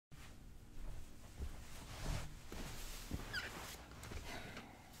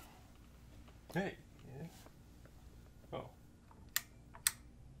Hey. Yeah. Oh.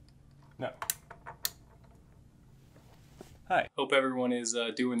 No. Hi. Hope everyone is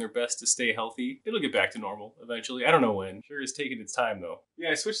doing their best to stay healthy. It'll get back to normal eventually. I don't know when. Sure is taking its time though. Yeah,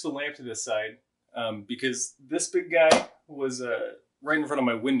 I switched the lamp to this side because this big guy was right in front of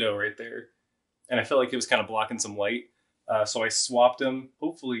my window right there. And I felt like it was kind of blocking some light. So I swapped them.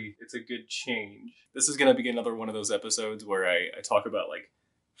 Hopefully it's a good change. This is going to be another one of those episodes where I talk about like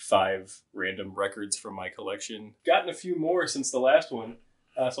 5 random records from my collection. Gotten a few more since the last one.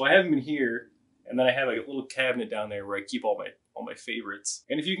 So I have them in here. And then I have a little cabinet down there where I keep all my favorites.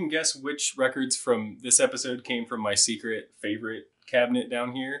 And if you can guess which records from this episode came from my secret favorite cabinet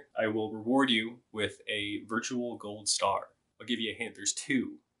down here, I will reward you with a virtual gold star. I'll give you a hint. There's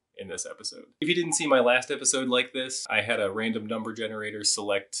 2 in this episode. If you didn't see my last episode like this, I had a random number generator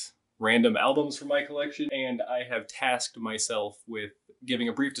select random albums from my collection, and I have tasked myself with giving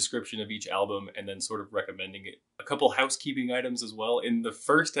a brief description of each album and then sort of recommending it. A couple housekeeping items as well. In the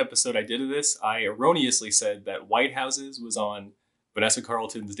first episode I did of this, I erroneously said that White Houses was on Vanessa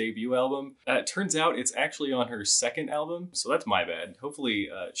Carlton's debut album. It turns out it's actually on her second album, so that's my bad. Hopefully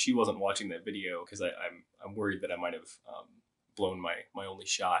she wasn't watching that video because I'm worried that I might have blown my only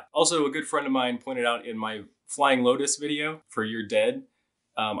shot. Also, a good friend of mine pointed out in my Flying Lotus video for You're Dead,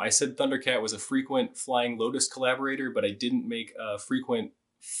 I said Thundercat was a frequent Flying Lotus collaborator, but I didn't make a frequent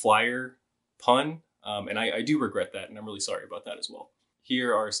flyer pun, and I do regret that, and I'm really sorry about that as well.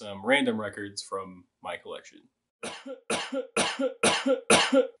 Here are some random records from my collection.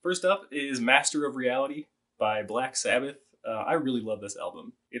 First up is Master of Reality by Black Sabbath. I really love this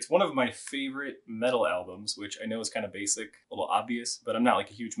album. It's one of my favorite metal albums, which I know is kind of basic, a little obvious, but I'm not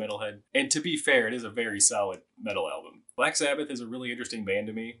like a huge metalhead. And to be fair, it is a very solid metal album. Black Sabbath is a really interesting band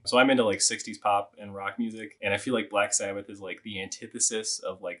to me. So I'm into like 60s pop and rock music, and I feel like Black Sabbath is like the antithesis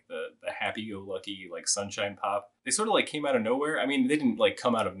of like the happy-go-lucky like sunshine pop. They sort of like came out of nowhere. I mean, they didn't like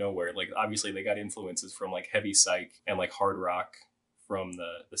come out of nowhere. Like obviously they got influences from like heavy psych and like hard rock from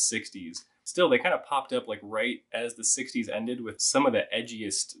the 60s. Still, they kind of popped up like right as the 60s ended with some of the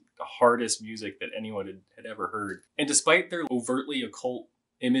edgiest, hardest music that anyone had ever heard. And despite their overtly occult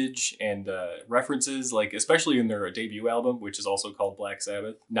image and references, like especially in their debut album, which is also called Black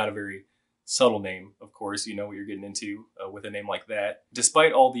Sabbath, not a very subtle name, of course, you know what you're getting into with a name like that.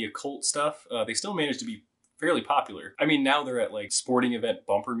 Despite all the occult stuff, they still managed to be fairly popular. I mean, now they're at like sporting event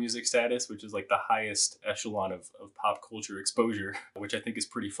bumper music status, which is like the highest echelon of pop culture exposure, which I think is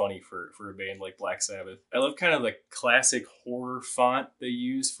pretty funny for a band like Black Sabbath. I love kind of the classic horror font they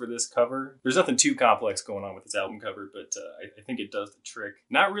use for this cover. There's nothing too complex going on with this album cover, but I think it does the trick.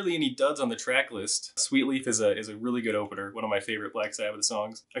 Not really any duds on the track list. Sweet Leaf is a really good opener, one of my favorite Black Sabbath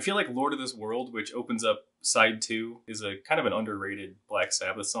songs. I feel like Lord of This World, which opens up Side 2, is a kind of an underrated Black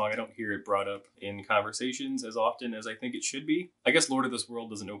Sabbath song. I don't hear it brought up in conversations as often as I think it should be. I guess Lord of This World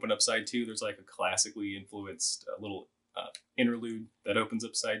doesn't open up Side 2. There's like a classically influenced little interlude that opens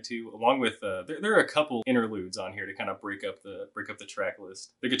up Side 2, along with there are a couple interludes on here to kind of break up the track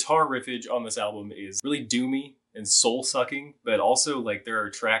list. The guitar riffage on this album is really doomy and soul-sucking, but also like there are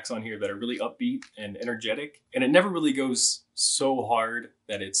tracks on here that are really upbeat and energetic, and it never really goes so hard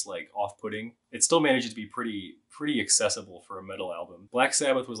that it's like off-putting. It still manages to be pretty accessible for a metal album. Black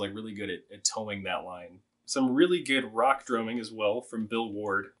Sabbath was like really good at towing that line. Some really good rock drumming as well from Bill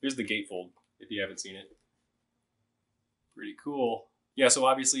Ward. Here's the gatefold if you haven't seen it. Pretty cool. Yeah, so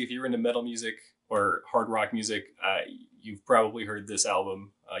obviously if you're into metal music or hard rock music, you've probably heard this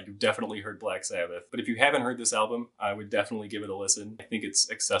album. You've definitely heard Black Sabbath. But if you haven't heard this album, I would definitely give it a listen. I think it's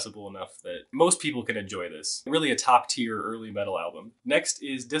accessible enough that most people can enjoy this. Really a top tier early metal album. Next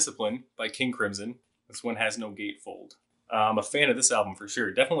is Discipline by King Crimson. This one has no gatefold. I'm a fan of this album for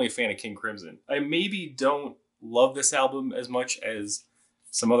sure. Definitely a fan of King Crimson. I maybe don't love this album as much as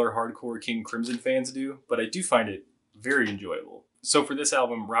some other hardcore King Crimson fans do, but I do find it very enjoyable. So for this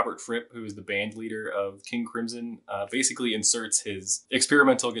album, Robert Fripp, who is the band leader of King Crimson, basically inserts his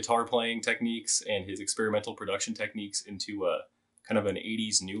experimental guitar playing techniques and his experimental production techniques into a kind of an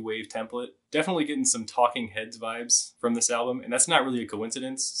 80s new wave template. Definitely getting some Talking Heads vibes from this album, and that's not really a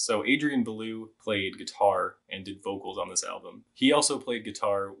coincidence. So Adrian Belew played guitar and did vocals on this album. He also played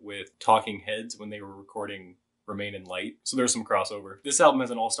guitar with Talking Heads when they were recording Remain in Light. So there's some crossover. This album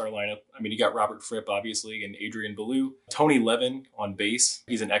has an all-star lineup. I mean, you got Robert Fripp, obviously, and Adrian Belew. Tony Levin on bass.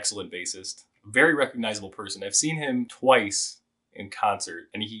 He's an excellent bassist. Very recognizable person. I've seen him twice in concert,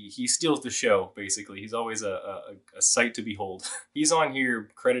 and he steals the show, basically. He's always a sight to behold. He's on here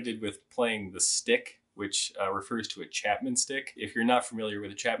credited with playing the stick which refers to a Chapman stick. If you're not familiar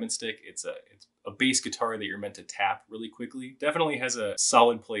with a Chapman stick, it's a bass guitar that you're meant to tap really quickly. Definitely has a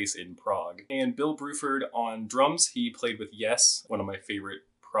solid place in prog. And Bill Bruford on drums, he played with Yes, one of my favorite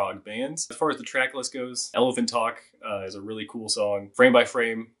prog bands. As far as the track list goes, Elephant Talk is a really cool song. Frame by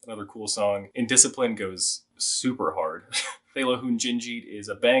Frame, another cool song. Indiscipline goes super hard. Thelahun Jinjit is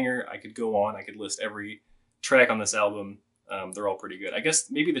a banger. I could go on. I could list every track on this album. They're all pretty good. I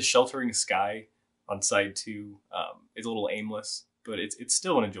guess maybe The Sheltering Sky on side 2 is a little aimless, but it's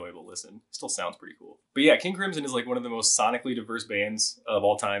still an enjoyable listen. Still sounds pretty cool. But yeah, King Crimson is like one of the most sonically diverse bands of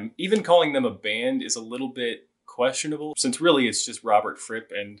all time. Even calling them a band is a little bit questionable, since really it's just Robert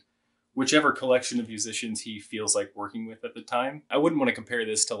Fripp and whichever collection of musicians he feels like working with at the time. I wouldn't want to compare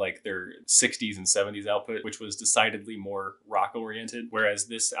this to like their 60s and 70s output, which was decidedly more rock oriented, whereas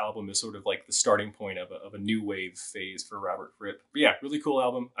this album is sort of like the starting point of a new wave phase for Robert Fripp. But yeah, really cool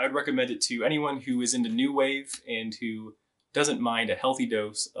album. I would recommend it to anyone who is into new wave and who doesn't mind a healthy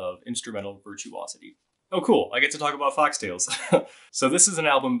dose of instrumental virtuosity. Oh, cool. I get to talk about Foxtails. So this is an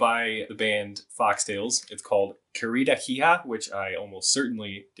album by the band Foxtails. It's called Querida, Hija, which I almost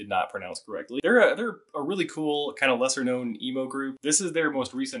certainly did not pronounce correctly. They're a really cool, kind of lesser known emo group. This is their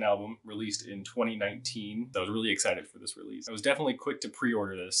most recent album, released in 2019. I was really excited for this release. I was definitely quick to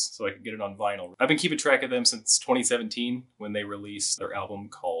pre-order this so I could get it on vinyl. I've been keeping track of them since 2017 when they released their album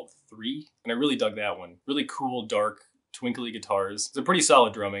called 3. And I really dug that one. Really cool, dark, twinkly guitars. It's a pretty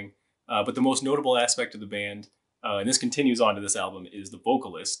solid drumming. But the most notable aspect of the band, and this continues on to this album, is the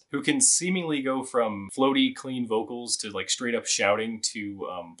vocalist, who can seemingly go from floaty, clean vocals to like straight up shouting to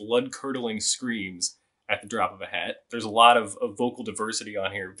blood-curdling screams at the drop of a hat. There's a lot of vocal diversity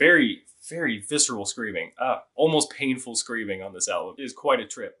on here. Very, very visceral screaming. Almost painful screaming on this album. It is quite a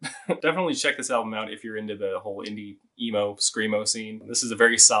trip. Definitely check this album out if you're into the whole indie emo, screamo scene. This is a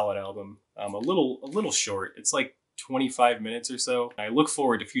very solid album. A little short. It's like 25 minutes or so. I look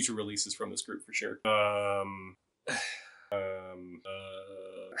forward to future releases from this group for sure.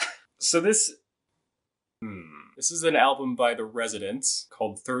 So this is an album by The Residents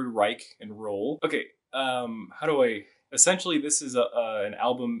called Third Reich and Roll. Okay, essentially this is an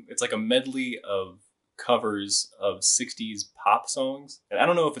album, it's like a medley of covers of 60s pop songs. And I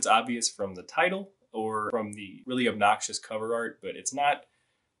don't know if it's obvious from the title or from the really obnoxious cover art, but it's not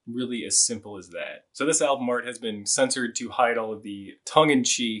really as simple as that. So this album art has been censored to hide all of the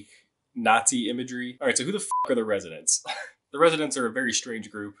tongue-in-cheek Nazi imagery. All right, so who the fuck are The Residents? The Residents are a very strange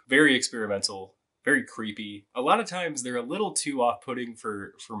group, very experimental, very creepy. A lot of times they're a little too off-putting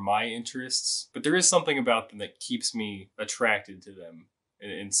for my interests, but there is something about them that keeps me attracted to them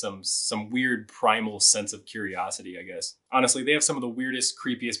in some weird primal sense of curiosity, I guess. Honestly, they have some of the weirdest,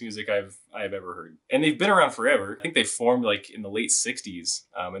 creepiest music I've ever heard. And they've been around forever. I think they formed like in the late 60s,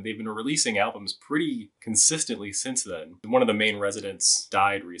 and they've been releasing albums pretty consistently since then. One of the main residents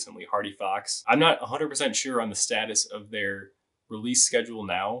died recently, Hardy Fox. I'm not 100% sure on the status of their release schedule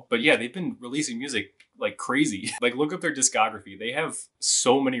now, but yeah, they've been releasing music like crazy. Like, look up their discography. They have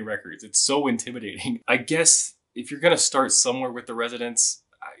so many records. It's so intimidating. I guess if you're gonna start somewhere with The Residents,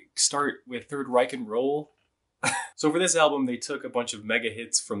 I start with Third Reich and Roll. So for this album, they took a bunch of mega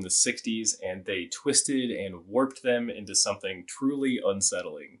hits from the 60s and they twisted and warped them into something truly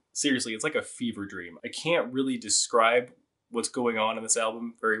unsettling. Seriously, it's like a fever dream. I can't really describe what's going on in this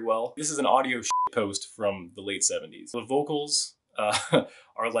album very well. This is an audio post from the late 70s. The vocals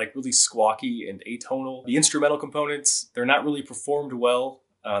are like really squawky and atonal. The instrumental components, they're not really performed well.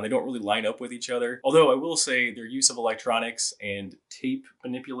 They don't really line up with each other. Although I will say their use of electronics and tape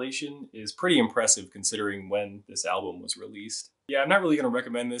manipulation is pretty impressive considering when this album was released. Yeah, I'm not really going to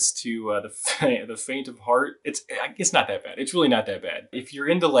recommend this to the faint of heart. It's not that bad. It's really not that bad. If you're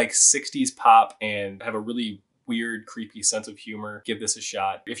into like 60s pop and have a really weird, creepy sense of humor, give this a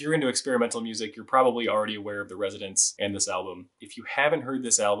shot. If you're into experimental music, you're probably already aware of The Residents and this album. If you haven't heard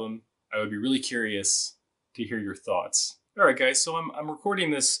this album, I would be really curious to hear your thoughts. All right, guys, so I'm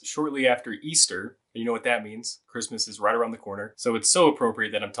recording this shortly after Easter. You know what that means. Christmas is right around the corner. So it's so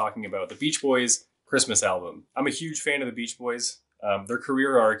appropriate that I'm talking about the Beach Boys' Christmas album. I'm a huge fan of the Beach Boys. Their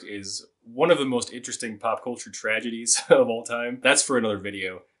career arc is one of the most interesting pop culture tragedies of all time. That's for another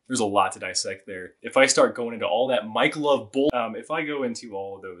video. There's a lot to dissect there. If I start going into all that Mike Love bull, if I go into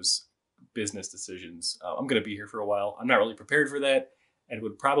all of those business decisions, I'm going to be here for a while. I'm not really prepared for that, and it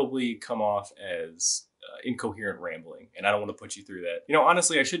would probably come off as incoherent rambling, and I don't want to put you through that. You know,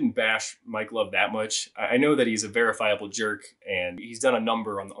 honestly, I shouldn't bash Mike Love that much. I know that he's a verifiable jerk, and he's done a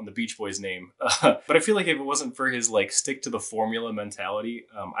number on the Beach Boys name. But I feel like if it wasn't for his like stick to the formula mentality,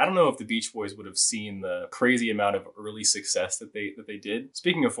 I don't know if the Beach Boys would have seen the crazy amount of early success that they did.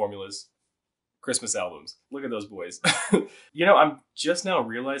 Speaking of formulas, Christmas albums. Look at those boys. You know, I'm just now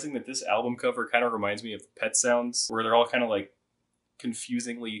realizing that this album cover kind of reminds me of Pet Sounds, where they're all kind of like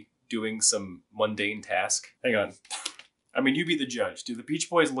confusingly doing some mundane task. Hang on. I mean, you be the judge. Do the Beach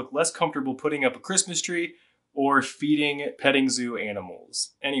Boys look less comfortable putting up a Christmas tree or feeding petting zoo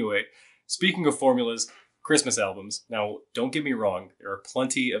animals? Anyway, speaking of formulas, Christmas albums. Now, don't get me wrong. There are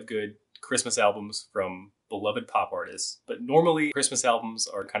plenty of good Christmas albums from beloved pop artists, but normally Christmas albums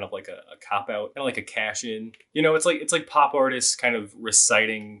are kind of like a cop-out, kind of like a cash-in. You know, it's like pop artists kind of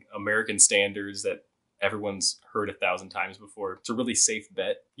reciting American standards that everyone's heard 1,000 times before. It's a really safe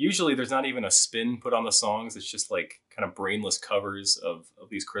bet. Usually there's not even a spin put on the songs. It's just like kind of brainless covers of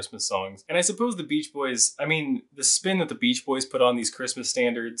these Christmas songs. And I suppose the Beach Boys, I mean, the spin that the Beach Boys put on these Christmas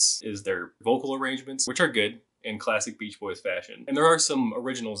standards is their vocal arrangements, which are good in classic Beach Boys fashion. And there are some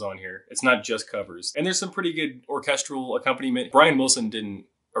originals on here. It's not just covers. And there's some pretty good orchestral accompaniment. Brian Wilson didn't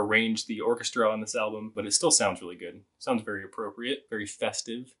arrange the orchestra on this album, but it still sounds really good. Sounds very appropriate, very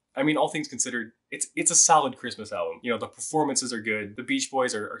festive. I mean, all things considered, it's a solid Christmas album. You know, the performances are good. The Beach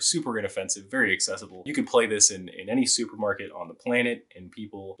Boys are super inoffensive, very accessible. You could play this in any supermarket on the planet and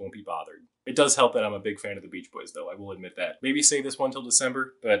people won't be bothered. It does help that I'm a big fan of the Beach Boys, though. I will admit that. Maybe save this one till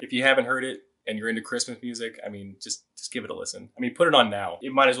December, but if you haven't heard it and you're into Christmas music, I mean, just give it a listen. I mean, put it on now.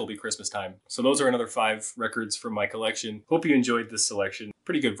 It might as well be Christmas time. So those are another 5 records from my collection. Hope you enjoyed this selection.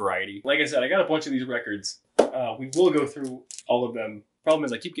 Pretty good variety. Like I said, I got a bunch of these records. We will go through all of them. Problem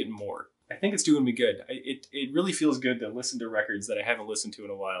is I keep getting more. I think it's doing me good. It really feels good to listen to records that I haven't listened to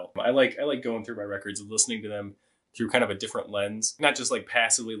in a while. I like going through my records and listening to them through kind of a different lens. Not just like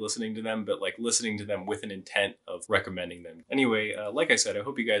passively listening to them, but like listening to them with an intent of recommending them. Anyway, like I said, I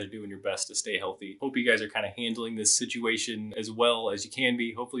hope you guys are doing your best to stay healthy. Hope you guys are kind of handling this situation as well as you can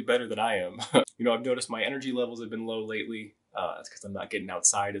be, hopefully better than I am. You know, I've noticed my energy levels have been low lately. That's because I'm not getting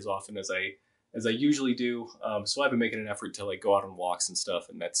outside as often as I usually do. So I've been making an effort to like go out on walks and stuff,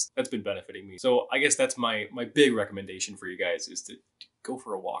 and that's been benefiting me. So I guess that's my big recommendation for you guys is to go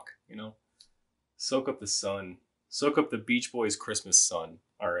for a walk, you know? Soak up the sun. Soak up the Beach Boys Christmas sun.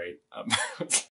 All right.